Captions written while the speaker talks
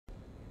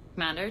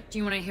Commander, do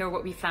you want to hear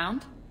what we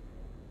found?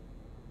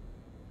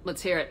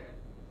 Let's hear it.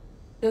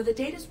 Though the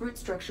data's root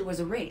structure was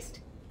erased,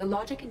 the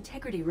logic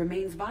integrity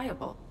remains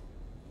viable.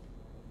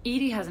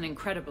 EDI has an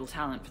incredible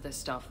talent for this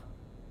stuff.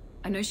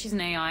 I know she's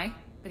an AI,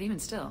 but even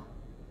still.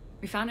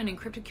 We found an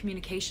encrypted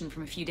communication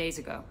from a few days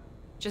ago.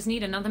 Just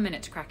need another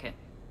minute to crack it.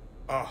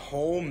 A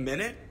whole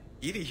minute?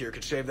 EDI here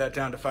could shave that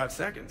down to 5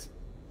 seconds.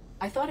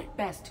 I thought it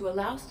best to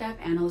allow Staff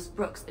Analyst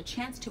Brooks a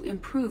chance to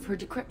improve her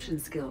decryption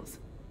skills.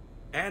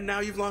 And now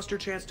you've lost your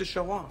chance to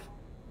show off.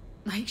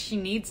 Like she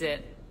needs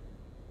it.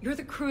 You're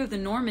the crew of the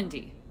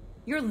Normandy.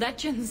 You're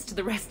legends to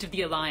the rest of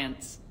the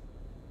Alliance.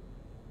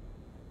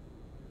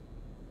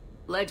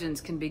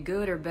 Legends can be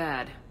good or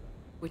bad.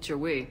 Which are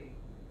we?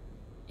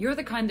 You're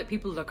the kind that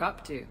people look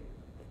up to.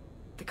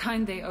 The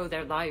kind they owe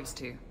their lives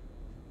to.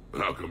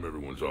 How come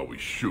everyone's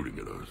always shooting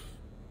at us?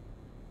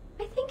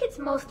 I think it's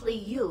mostly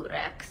you,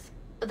 Rex.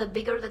 The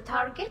bigger the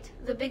target,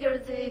 the bigger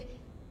the,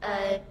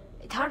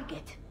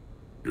 target.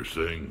 You're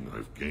saying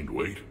I've gained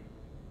weight?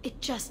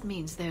 It just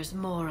means there's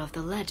more of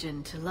the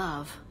legend to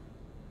love.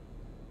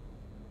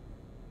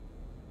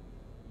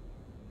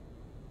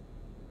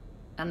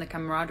 And the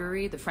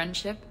camaraderie, the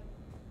friendship.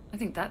 I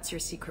think that's your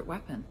secret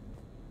weapon.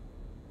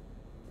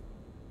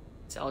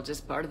 It's all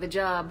just part of the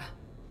job.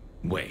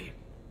 Wait.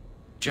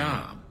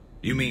 Job?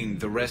 You mean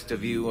the rest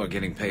of you are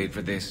getting paid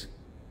for this?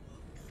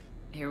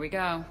 Here we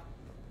go.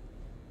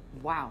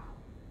 Wow.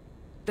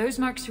 Those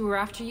mercs who were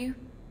after you,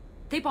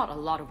 they bought a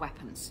lot of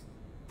weapons.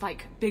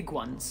 Like, big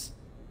ones.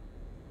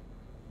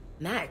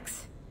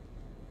 Max?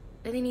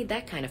 What do they need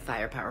that kind of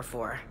firepower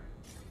for?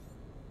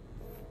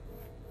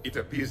 It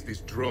appears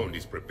this drone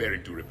is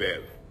preparing to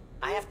rebel.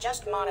 I have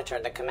just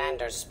monitored the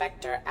Commander's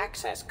Spectre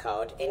access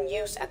code in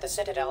use at the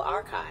Citadel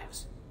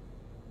Archives.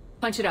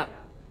 Punch it up.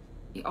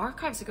 The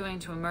Archives are going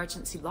into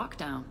emergency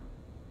lockdown.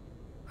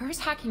 Whoever's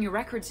hacking your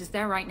records is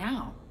there right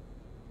now.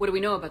 What do we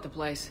know about the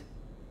place?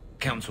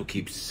 Council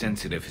keeps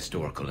sensitive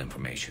historical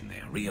information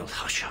there. Real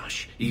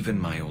hush-hush. Even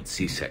my old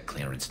CSEC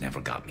clearance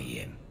never got me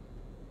in.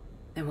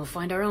 Then we'll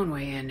find our own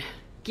way in.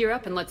 Gear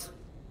up and let's...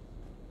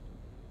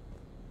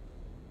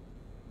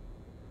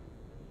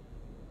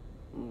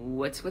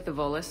 What's with the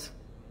volus?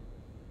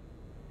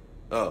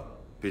 Oh,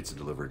 pizza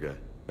delivery guy.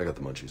 I got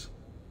the munchies.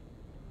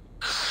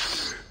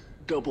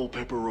 Double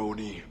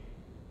pepperoni.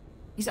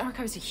 These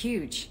archives are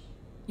huge.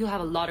 You'll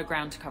have a lot of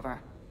ground to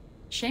cover.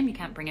 Shame you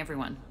can't bring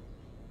everyone.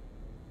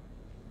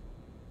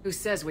 Who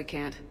says we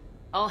can't?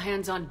 All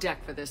hands on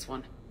deck for this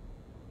one.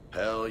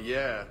 Hell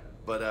yeah.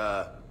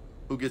 But,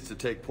 who gets to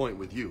take point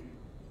with you?